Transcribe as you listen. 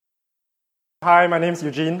Hi, my name's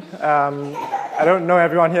Eugene. I don't know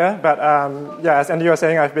everyone here, but as Andy was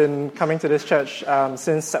saying, I've been coming to this church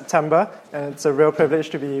since September, and it's a real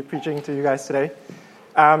privilege to be preaching to you guys today.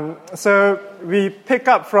 So we pick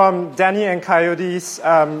up from Danny and Coyote's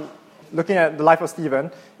looking at the life of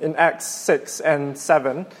Stephen in Acts 6 and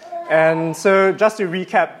 7. And so just to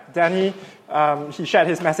recap, Danny, he shared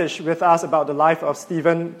his message with us about the life of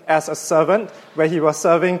Stephen as a servant, where he was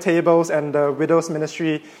serving tables and the widow's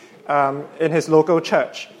ministry in his local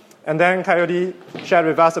church. And then Coyote shared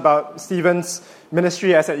with us about Stephen's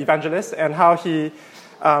ministry as an evangelist and how he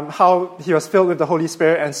was filled with the Holy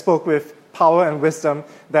Spirit and spoke with power and wisdom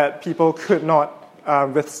that people could not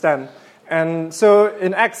withstand. And so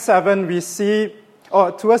in Acts 7, we see,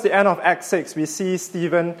 or towards the end of Acts 6, we see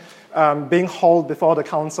Stephen being hauled before the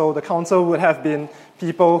council. The council would have been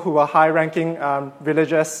people who were high-ranking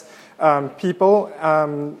religious people,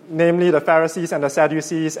 namely the Pharisees and the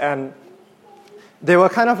Sadducees, and they were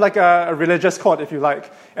kind of like a religious court, if you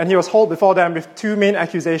like. And he was hauled before them with two main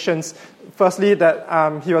accusations. Firstly,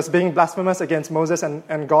 that he was being blasphemous against Moses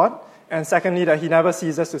and God, and secondly, that he never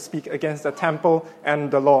ceases to speak against the temple and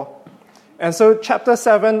the law. And so chapter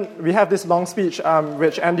 7, we have this long speech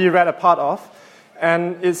which Andy read a part of,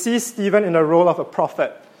 and it sees Stephen in the role of a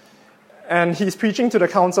prophet. And he's preaching to the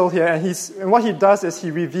council here, and what he does is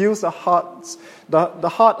he reveals the hard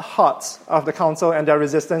hearts of the council and their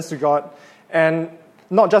resistance to God, and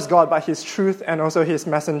not just God, but His truth and also His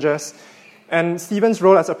messengers. And Stephen's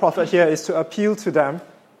role as a prophet here is to appeal to them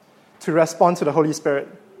to respond to the Holy Spirit.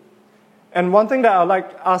 And one thing that I would like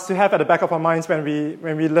us to have at the back of our minds when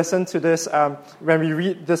we listen to this, when we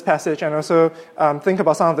read this passage, and also think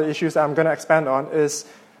about some of the issues that I'm going to expand on, is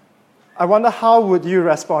I wonder how would you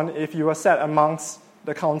respond if you were sat amongst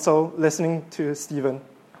the council listening to Stephen?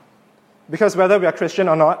 Because whether we are Christian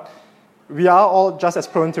or not, we are all just as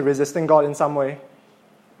prone to resisting God in some way.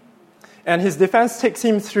 And his defense takes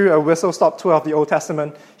him through a whistle-stop tour of the Old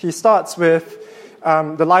Testament. He starts with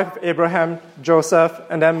the life of Abraham, Joseph,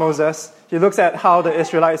 and then Moses. He looks at how the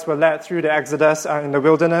Israelites were led through the Exodus in the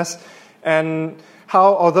wilderness, and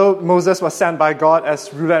how, although Moses was sent by God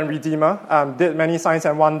as ruler and redeemer, did many signs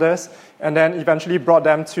and wonders, and then eventually brought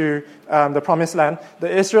them to the Promised Land, the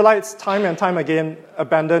Israelites time and time again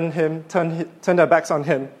abandoned him, turned their backs on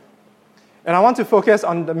him. And I want to focus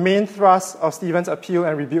on the main thrust of Stephen's appeal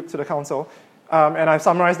and rebuke to the council. And I've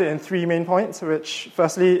summarized it in three main points, which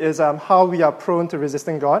firstly is how we are prone to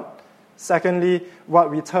resisting God. Secondly, what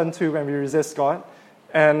we turn to when we resist God.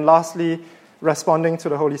 And lastly, responding to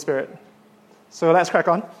the Holy Spirit. So let's crack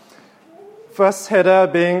on. First header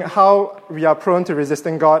being how we are prone to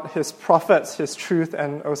resisting God, His prophets, His truth,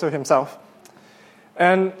 and also Himself.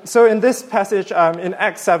 And so in this passage, in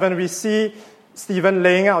Acts 7, we see Stephen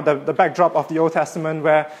laying out the backdrop of the Old Testament,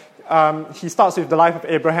 where he starts with the life of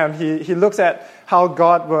Abraham. He looks at how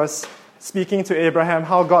God was speaking to Abraham,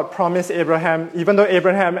 how God promised Abraham, even though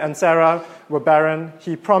Abraham and Sarah were barren,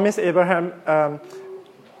 He promised Abraham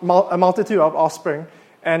a multitude of offspring.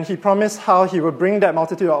 And He promised how He would bring that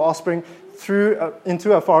multitude of offspring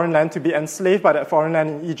into a foreign land to be enslaved by that foreign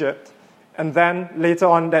land in Egypt. And then later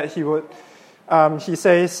on that He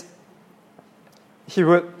says He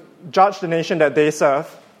would judge the nation that they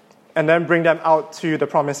serve and then bring them out to the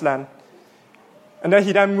Promised Land. And then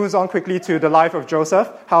He then moves on quickly to the life of Joseph,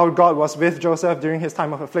 how God was with Joseph during his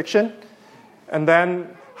time of affliction, and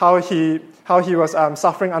then how he was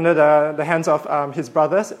suffering under the hands of his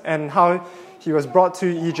brothers, and how he was brought to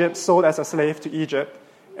Egypt, sold as a slave to Egypt,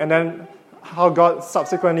 and then how God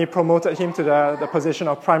subsequently promoted him to the position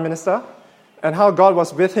of prime minister, and how God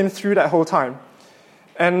was with him through that whole time.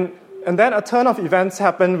 And then a turn of events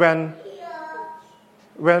happened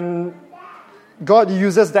when God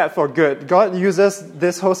uses that for good. God uses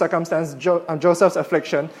this whole circumstance, Joseph's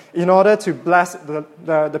affliction, in order to bless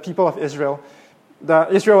the people of Israel.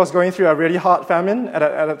 Israel was going through a really hard famine at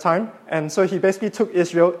a time, and so He basically took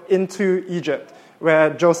Israel into Egypt,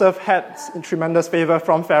 where Joseph had tremendous favor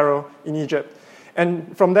from Pharaoh in Egypt.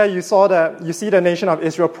 And from there, you see the nation of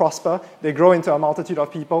Israel prosper. They grow into a multitude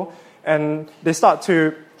of people, and they start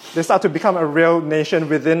to become a real nation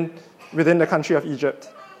within the country of Egypt.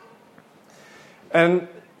 And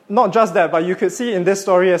not just that, but you could see in this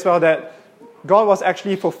story as well that God was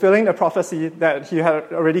actually fulfilling the prophecy that He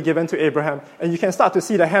had already given to Abraham. And you can start to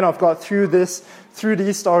see the hand of God through these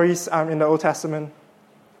stories in the Old Testament.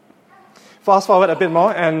 Fast forward a bit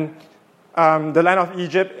more, and the land of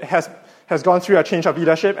Egypt has gone through a change of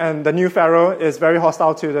leadership, and the new Pharaoh is very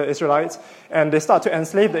hostile to the Israelites, and they start to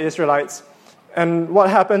enslave the Israelites. And what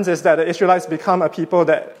happens is that the Israelites become a people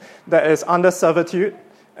that is under servitude,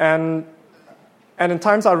 and and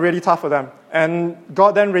times are really tough for them. And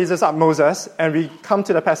God then raises up Moses, and we come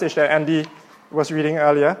to the passage that Andy was reading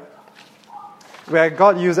earlier, where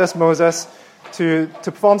God uses Moses to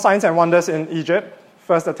perform signs and wonders in Egypt.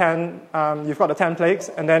 First, you've got the 10 plagues,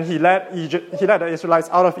 and then he led the Israelites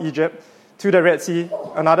out of Egypt to the Red Sea.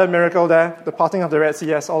 Another miracle there, the parting of the Red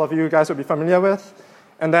Sea, as all of you guys will be familiar with,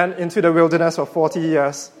 and then into the wilderness for 40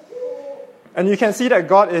 years. And you can see that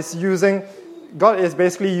God is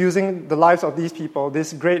basically using the lives of these people,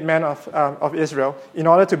 this great men of Israel, in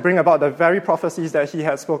order to bring about the very prophecies that he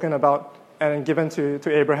had spoken about and given to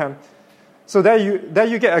Abraham. So there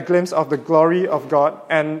you get a glimpse of the glory of God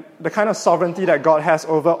and the kind of sovereignty that God has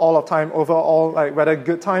over all of time, over all, like, whether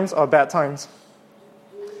good times or bad times.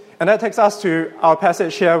 And that takes us to our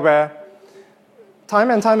passage here, where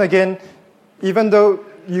time and time again, even though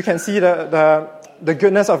you can see the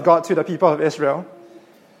goodness of God to the people of Israel,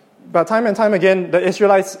 but time and time again, the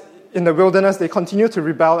Israelites in the wilderness, they continue to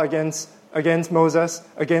rebel against Moses,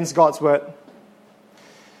 against God's word.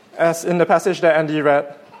 As in the passage that Andy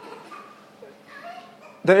read,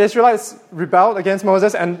 the Israelites rebelled against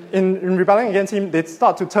Moses, and in rebelling against him, they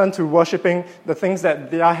start to turn to worshipping the things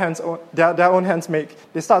that their own hands make.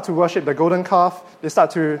 They start to worship the golden calf.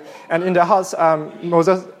 And in their hearts,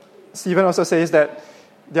 Stephen also says that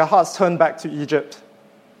their hearts turn back to Egypt.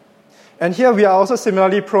 And here we are also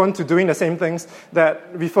similarly prone to doing the same things,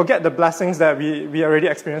 that we forget the blessings that we already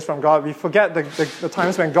experienced from God. We forget the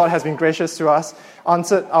times when God has been gracious to us,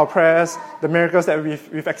 answered our prayers, the miracles that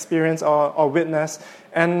we've experienced or witnessed.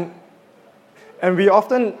 And we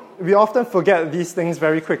often forget these things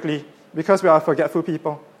very quickly because we are forgetful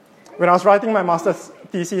people. When I was writing my master's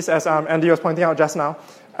thesis, as Andy was pointing out just now,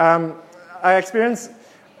 I experienced...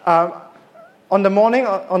 On the morning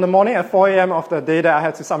at 4 a.m. of the day that I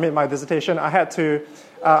had to submit my dissertation,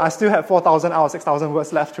 I still had 4,000 out of 6,000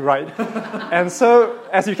 words left to write. And so,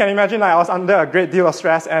 as you can imagine, I was under a great deal of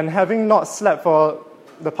stress, and having not slept for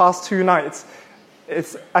the past 2 nights,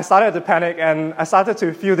 I started to panic, and I started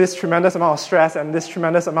to feel this tremendous amount of stress and this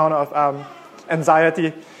tremendous amount of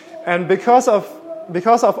anxiety. And because of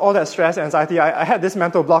all that stress and anxiety, I had this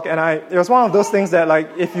mental block, and it was one of those things that, like,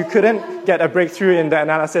 if you couldn't get a breakthrough in the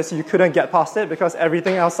analysis, you couldn't get past it, because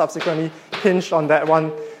everything else subsequently hinged on that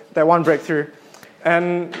one breakthrough.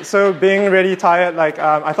 And so, being really tired,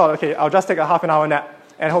 I thought, okay, I'll just take a half an hour nap,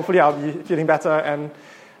 and hopefully I'll be feeling better. And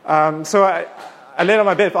so I laid on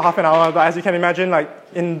my bed for half an hour, but as you can imagine, like,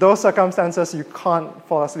 in those circumstances, you can't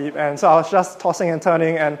fall asleep. And so I was just tossing and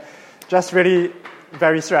turning and just really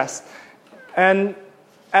very stressed. And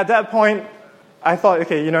at that point, I thought,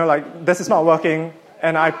 okay, this is not working.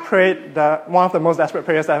 And I prayed one of the most desperate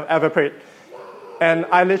prayers that I've ever prayed. And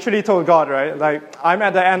I literally told God, right, like, I'm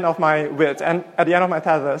at the end of my wits and at the end of my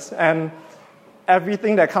tethers. And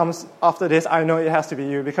everything that comes after this, I know it has to be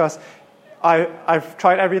you, because I've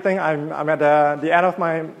tried everything. I'm at the end of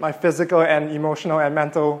my physical and emotional and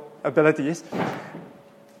mental abilities.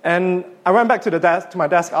 And I went back to my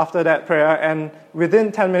desk after that prayer, and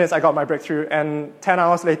within 10 minutes, I got my breakthrough. And 10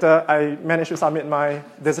 hours later, I managed to submit my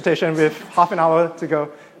dissertation with half an hour to go.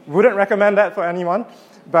 Wouldn't recommend that for anyone,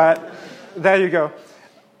 but there you go.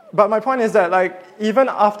 But my point is that, like, even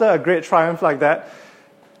after a great triumph like that,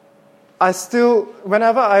 I still,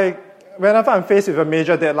 whenever I'm faced with a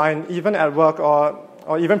major deadline, even at work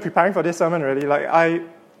or even preparing for this sermon, really, like, I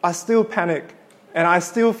still panic, and I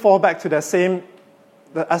still fall back to the same.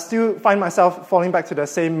 I still find myself falling back to the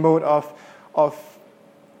same mode of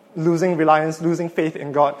losing reliance, losing faith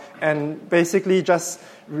in God, and basically just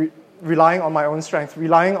relying on my own strength,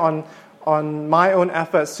 relying on my own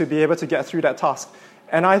efforts to be able to get through that task.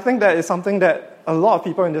 And I think that is something that a lot of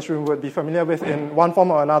people in this room would be familiar with in one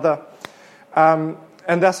form or another. And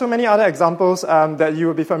there are so many other examples that you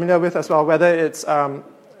would be familiar with as well, whether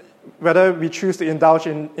we choose to indulge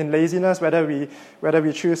in laziness, whether we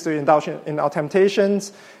choose to indulge in our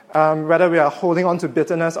temptations, whether we are holding on to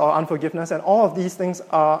bitterness or unforgiveness. And all of these things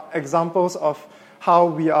are examples of how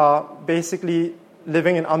we are basically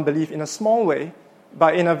living in unbelief in a small way,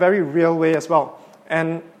 but in a very real way as well.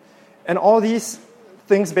 And all these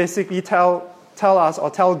things basically tell us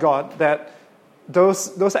or tell God that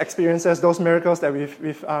those experiences, those miracles that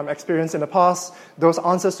we've experienced in the past, those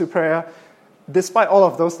answers to prayer, despite all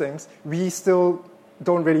of those things, we still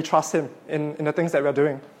don't really trust him in the things that we're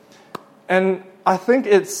doing. And I think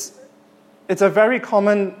it's a very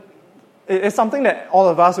common, it's something that all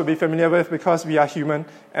of us will be familiar with because we are human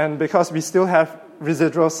and because we still have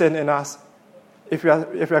residual sin in us if we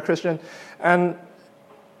are Christian. And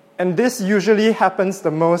this usually happens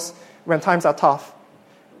the most when times are tough.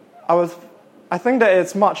 I think that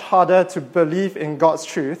it's much harder to believe in God's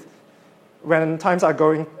truth when times are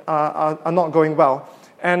not going well.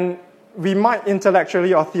 And we might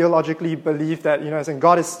intellectually or theologically believe that, as in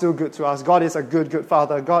God is still good to us. God is a good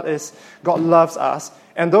Father. God loves us.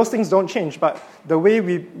 And those things don't change. But the way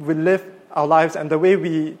we live our lives and the way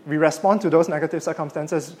we respond to those negative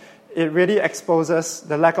circumstances, it really exposes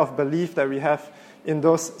the lack of belief that we have in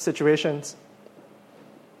those situations.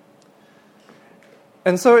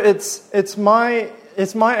 And so it's my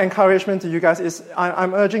encouragement to you guys.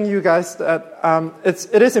 I'm urging you guys that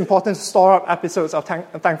it is important to store up episodes of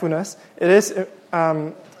thankfulness. It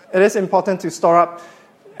is important to store up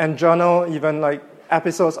and journal even like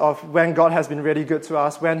episodes of when God has been really good to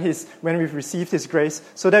us, when we've received His grace,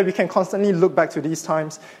 so that we can constantly look back to these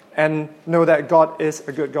times and know that God is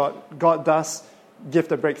a good God. God does give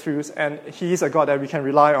the breakthroughs, and He is a God that we can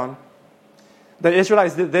rely on. The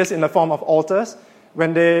Israelites did this in the form of altars.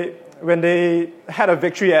 When they had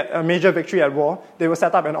a major victory at war, they would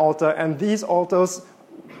set up an altar, and these altars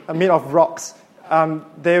are made of rocks.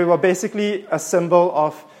 They were basically a symbol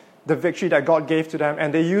of the victory that God gave to them,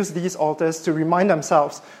 and they used these altars to remind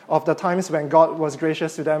themselves of the times when God was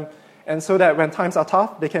gracious to them, and so that when times are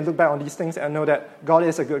tough, they can look back on these things and know that God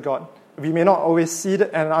is a good God. We may not always see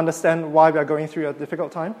it and understand why we are going through a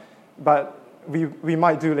difficult time, but we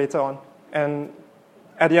might do later on. And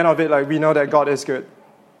at the end of it, we know that God is good.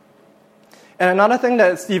 And another thing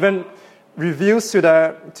that Stephen reveals to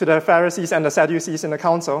the Pharisees and the Sadducees in the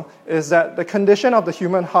council is that the condition of the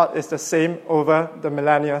human heart is the same over the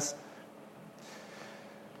millennia.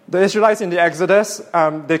 The Israelites in the Exodus,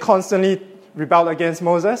 they constantly rebelled against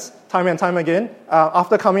Moses time and time again.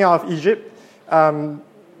 After coming out of Egypt,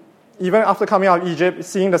 even after coming out of Egypt,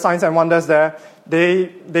 seeing the signs and wonders there,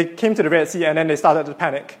 they came to the Red Sea and then they started to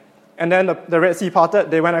panic. And then the Red Sea parted,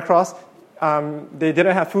 they went across, they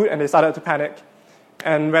didn't have food and they started to panic.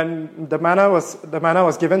 And when the manna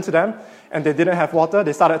was given to them and they didn't have water,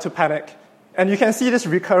 they started to panic. And you can see this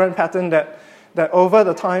recurrent pattern that over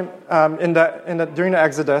the time during the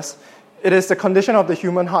Exodus, it is the condition of the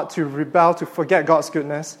human heart to rebel, to forget God's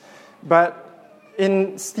goodness. But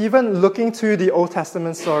in Stephen looking to the Old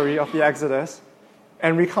Testament story of the Exodus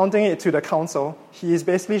and recounting it to the council, he is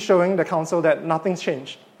basically showing the council that nothing's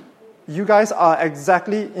changed. You guys are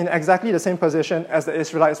in exactly the same position as the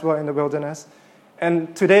Israelites were in the wilderness.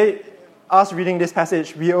 And today, us reading this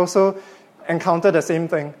passage, we also encounter the same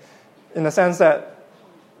thing in the sense that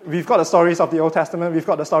we've got the stories of the Old Testament, we've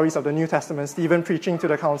got the stories of the New Testament, Stephen preaching to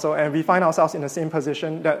the council, and we find ourselves in the same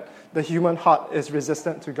position that the human heart is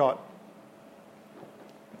resistant to God.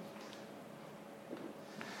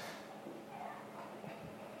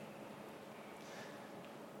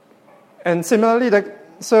 And similarly,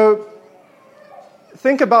 so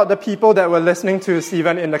think about the people that were listening to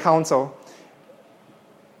Stephen in the council.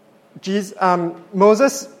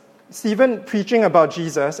 Stephen preaching about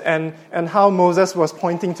Jesus and how Moses was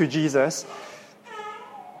pointing to Jesus,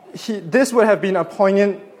 this would have been a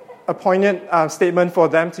poignant statement for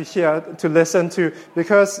them to hear, to listen to,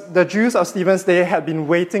 because the Jews of Stephen's day had been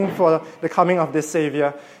waiting for the coming of this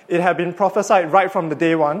Savior. It had been prophesied right from the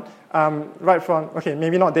day one,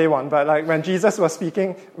 maybe not day one, but when Jesus was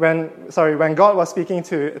speaking, when God was speaking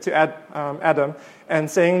to Adam and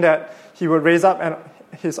saying that He would raise up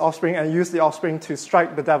his offspring and use the offspring to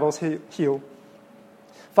strike the devil's heel.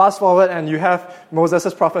 Fast forward, and you have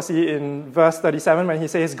Moses' prophecy in verse 37 when he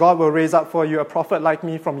says, God will raise up for you a prophet like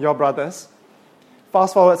me from your brothers.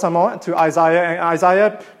 Fast forward some more to Isaiah, and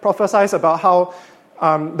Isaiah prophesies about how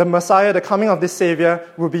the Messiah, the coming of this Savior,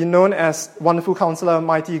 will be known as Wonderful Counselor,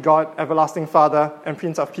 Mighty God, Everlasting Father, and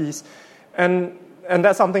Prince of Peace. And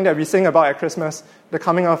that's something that we sing about at Christmas, the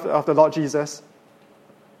coming of the Lord Jesus.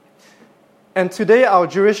 And today, our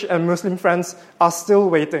Jewish and Muslim friends are still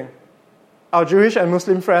waiting. Our Jewish and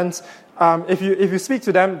Muslim friends, if you speak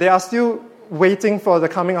to them, they are still waiting for the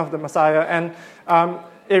coming of the Messiah. And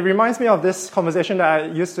it reminds me of this conversation that I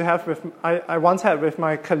used to have I once had with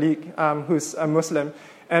my colleague who's a Muslim.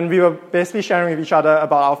 And we were basically sharing with each other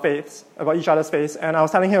about our faiths, about each other's faiths. And I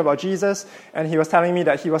was telling him about Jesus, and he was telling me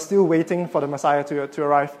that he was still waiting for the Messiah to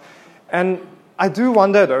arrive. And I do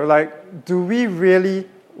wonder, though, do we really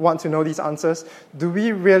want to know these answers? Do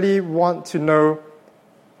we really want to know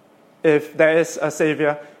if there is a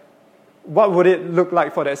Savior? What would it look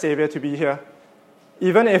like for that Savior to be here?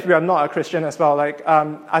 Even if we are not a Christian as well,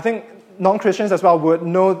 I think non-Christians as well would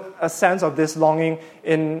know a sense of this longing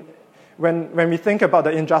when we think about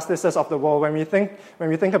the injustices of the world, when we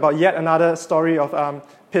think about yet another story of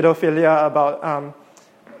pedophilia, about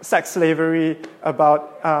sex slavery,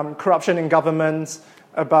 about corruption in governments,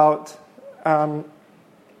 about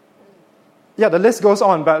yeah, the list goes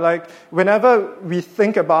on, but like whenever we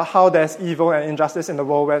think about how there's evil and injustice in the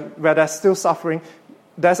world, where there's still suffering,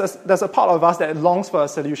 there's a part of us that longs for a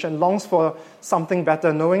solution, longs for something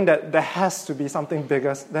better, knowing that there has to be something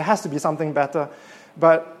bigger, there has to be something better.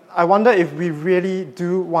 But I wonder if we really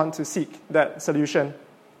do want to seek that solution.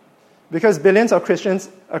 Because billions of Christians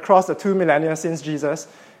across the 2 millennia since Jesus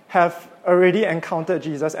have already encountered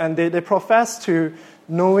Jesus, and they profess to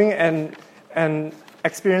knowing and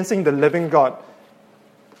experiencing the living God.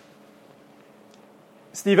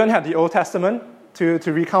 Stephen had the Old Testament to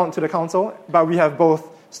recount to the council, but we have both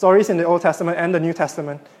stories in the Old Testament and the New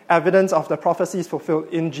Testament, evidence of the prophecies fulfilled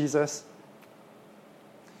in Jesus.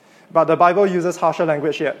 But the Bible uses harsher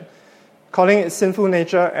language yet, calling it sinful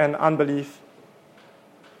nature and unbelief.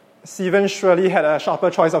 Stephen surely had a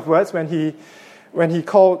sharper choice of words when he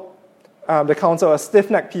called the council a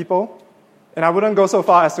stiff-necked people. And I wouldn't go so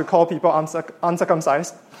far as to call people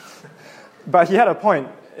uncircumcised. But he had a point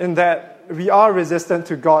in that we are resistant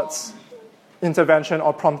to God's intervention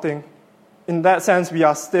or prompting. In that sense, we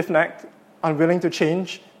are stiff-necked, unwilling to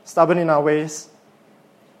change, stubborn in our ways.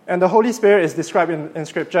 And the Holy Spirit is described in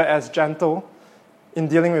Scripture as gentle in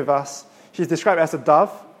dealing with us. He's described as a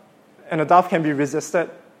dove, and a dove can be resisted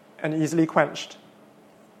and easily quenched.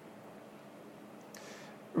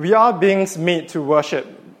 We are beings made to worship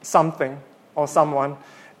something or someone.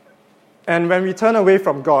 And when we turn away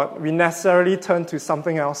from God, we necessarily turn to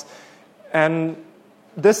something else. And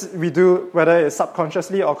this we do whether it's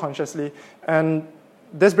subconsciously or consciously. And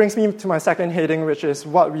this brings me to my second heading, which is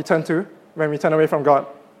what we turn to when we turn away from God.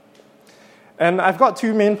 And I've got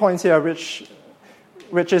two main points here, which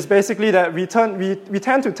is basically that we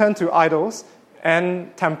tend to turn to idols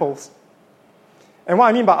and temples. And what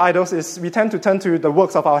I mean by idols is we tend to turn to the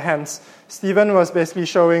works of our hands. Stephen was basically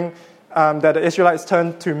showing that the Israelites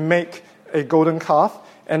turned to make a golden calf,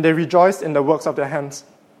 and they rejoiced in the works of their hands.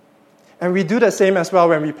 And we do the same as well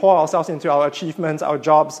when we pour ourselves into our achievements, our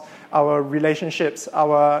jobs, our relationships,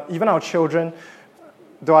 even our children,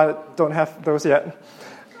 though I don't have those yet.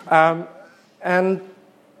 And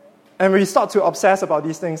we start to obsess about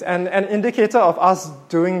these things. And an indicator of us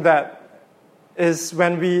doing that is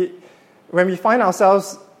when we find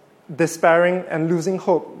ourselves despairing and losing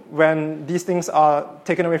hope when these things are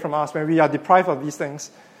taken away from us, when we are deprived of these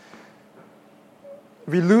things.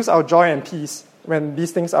 We lose our joy and peace when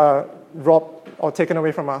these things are robbed or taken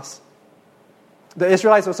away from us. The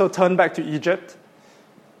Israelites also turned back to Egypt.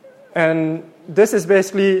 And this is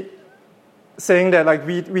basically saying that like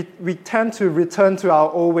we tend to return to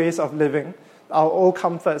our old ways of living, our old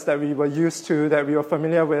comforts that we were used to, that we were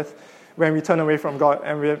familiar with, when we turn away from God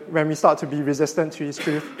and when we start to be resistant to His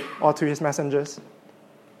truth or to His messengers.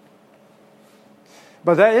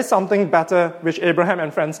 But there is something better which Abraham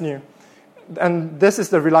and friends knew. And this is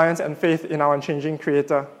the reliance and faith in our unchanging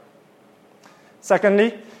Creator.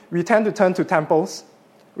 Secondly, we tend to turn to temples,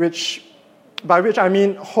 by which I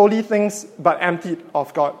mean holy things but emptied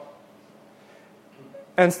of God.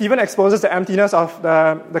 And Stephen exposes the emptiness of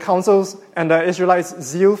the councils and the Israelites'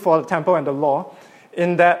 zeal for the temple and the law,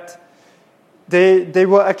 in that they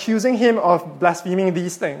were accusing him of blaspheming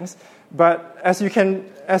these things. But as you can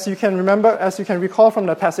recall from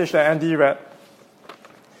the passage that Andy read,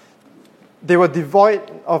 they were devoid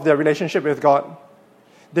of their relationship with God.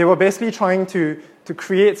 They were basically trying to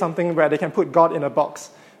create something where they can put God in a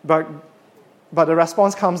box. But the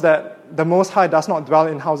response comes that the Most High does not dwell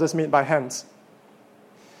in houses made by hands.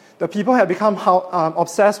 The people have become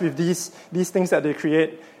obsessed with these things that they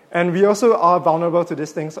create. And we also are vulnerable to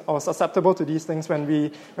these things or susceptible to these things when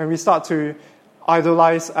we start to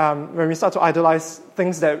idolize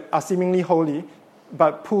things that are seemingly holy,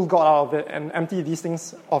 but pull God out of it and empty these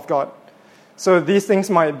things of God. So these things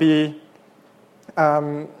might be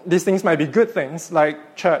good things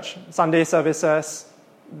like church, Sunday services,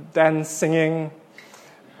 dance, singing,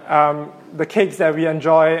 the cakes that we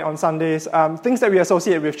enjoy on Sundays, things that we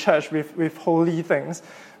associate with church, with holy things.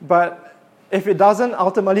 But if it doesn't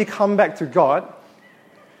ultimately come back to God,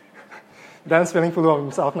 Dan's feeling full of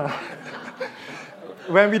himself now.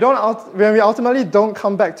 When we ultimately don't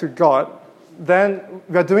come back to God, then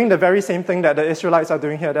we're doing the very same thing that the Israelites are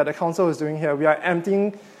doing here, that the council is doing here. We are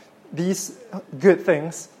emptying these good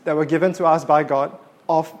things that were given to us by God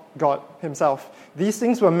of God Himself. These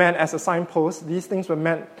things were meant as a signpost. These things were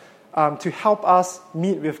meant to help us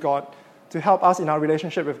meet with God, to help us in our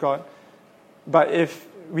relationship with God. But if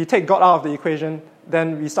we take God out of the equation,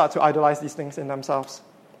 then we start to idolize these things in themselves.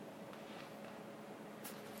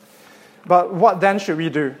 But what then should we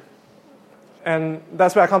do? And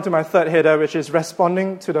that's where I come to my third header, which is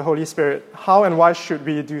responding to the Holy Spirit. How and why should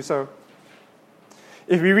we do so?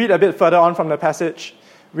 if we read a bit further on from the passage,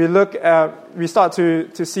 we start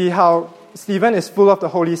to see how Stephen is full of the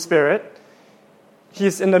Holy Spirit.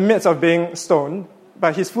 He's in the midst of being stoned,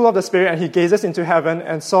 but he's full of the Spirit, and he gazes into heaven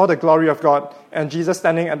and saw the glory of God and Jesus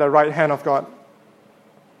standing at the right hand of God.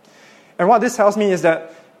 And what this tells me is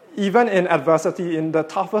that even in adversity, in the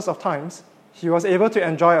toughest of times, he was able to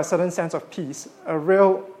enjoy a certain sense of peace, a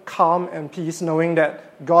real calm and peace, knowing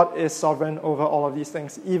that God is sovereign over all of these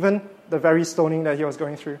things, even the very stoning that he was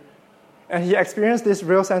going through. And he experienced this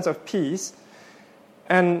real sense of peace,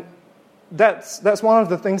 and that's one of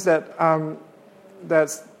the things that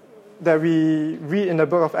we read in the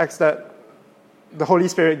book of Acts that the Holy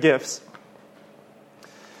Spirit gives.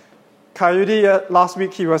 Coyote, last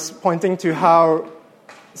week, he was pointing to how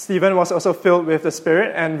Stephen was also filled with the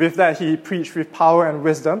Spirit, and with that he preached with power and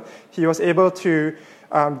wisdom. He was able to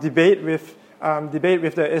debate with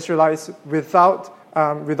the Israelites without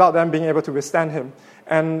them being able to withstand him.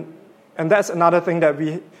 And that's another thing that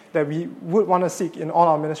we would want to seek in all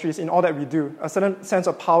our ministries, in all that we do, a certain sense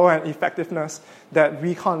of power and effectiveness that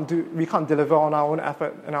we can't deliver on our own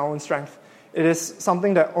effort and our own strength. It is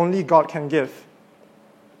something that only God can give.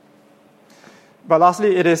 But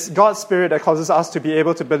lastly, it is God's Spirit that causes us to be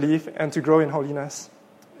able to believe and to grow in holiness.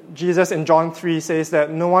 Jesus in John 3 says that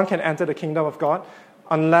no one can enter the kingdom of God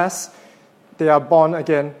unless they are born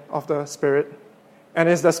again of the Spirit. And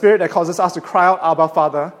it's the Spirit that causes us to cry out, Abba,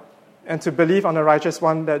 Father, and to believe on the righteous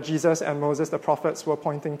one that Jesus and Moses, the prophets, were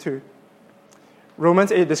pointing to.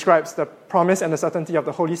 Romans 8 describes the promise and the certainty of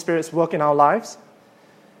the Holy Spirit's work in our lives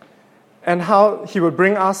and how he would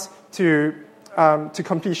bring us to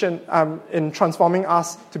completion in transforming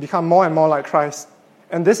us to become more and more like Christ.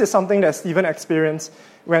 And this is something that Stephen experienced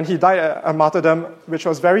when he died a martyrdom, which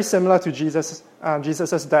was very similar to Jesus'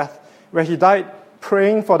 death, where he died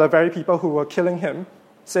praying for the very people who were killing him,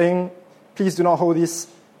 saying, please do not hold these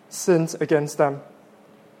sins against them.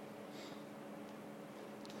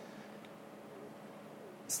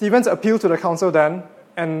 Stephen's appeal to the council then,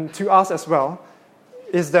 and to us as well,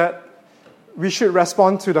 is that we should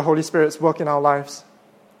respond to the Holy Spirit's work in our lives.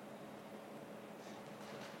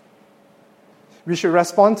 We should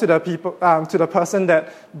respond to the person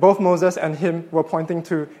that both Moses and him were pointing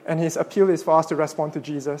to, and his appeal is for us to respond to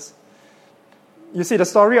Jesus. You see, the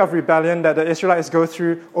story of rebellion that the Israelites go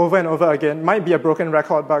through over and over again might be a broken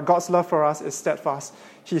record, but God's love for us is steadfast.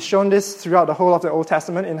 He's shown this throughout the whole of the Old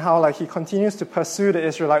Testament in how he continues to pursue the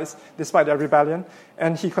Israelites despite their rebellion,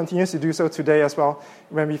 and he continues to do so today as well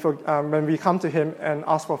when we come to him and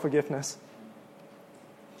ask for forgiveness.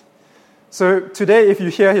 So today, if you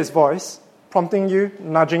hear his voice prompting you,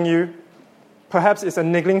 nudging you, perhaps it's a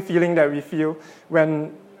niggling feeling that we feel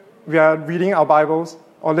when we are reading our Bibles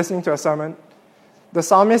or listening to a sermon, the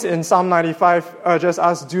psalmist in Psalm 95 urges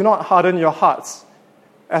us, do not harden your hearts,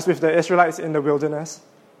 as with the Israelites in the wilderness.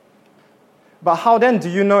 But how then do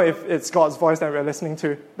you know if it's God's voice that we're listening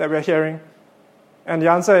to, that we're hearing? And the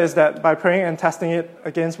answer is that by praying and testing it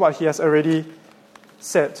against what he has already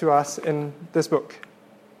said to us in this book.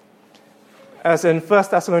 As in 1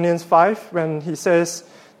 Thessalonians 5, when he says,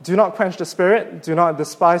 do not quench the spirit, do not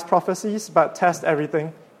despise prophecies, but test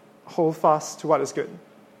everything, hold fast to what is good.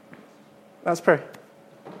 Let's pray.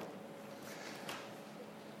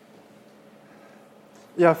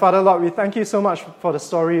 Yeah, Father, Lord, we thank you so much for the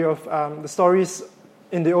stories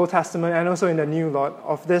in the Old Testament and also in the New, Lord,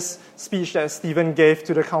 of this speech that Stephen gave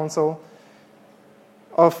to the council,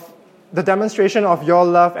 of the demonstration of your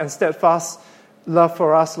love and steadfast love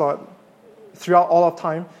for us, Lord, throughout all of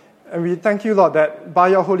time. And we thank you, Lord, that by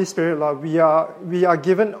your Holy Spirit, Lord, we are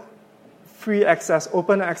given free access,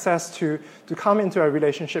 open access to come into a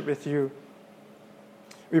relationship with you.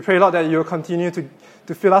 We pray, Lord, that you will continue to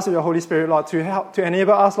fill us with your Holy Spirit, Lord, to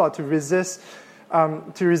enable us, Lord, to resist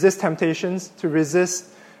temptations, to resist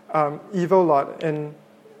evil, Lord, in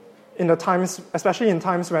the times, especially in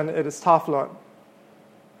times when it is tough, Lord.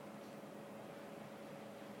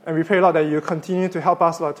 And we pray, Lord, that you continue to help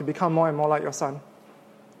us, Lord, to become more and more like your Son.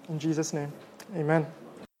 In Jesus' name, amen.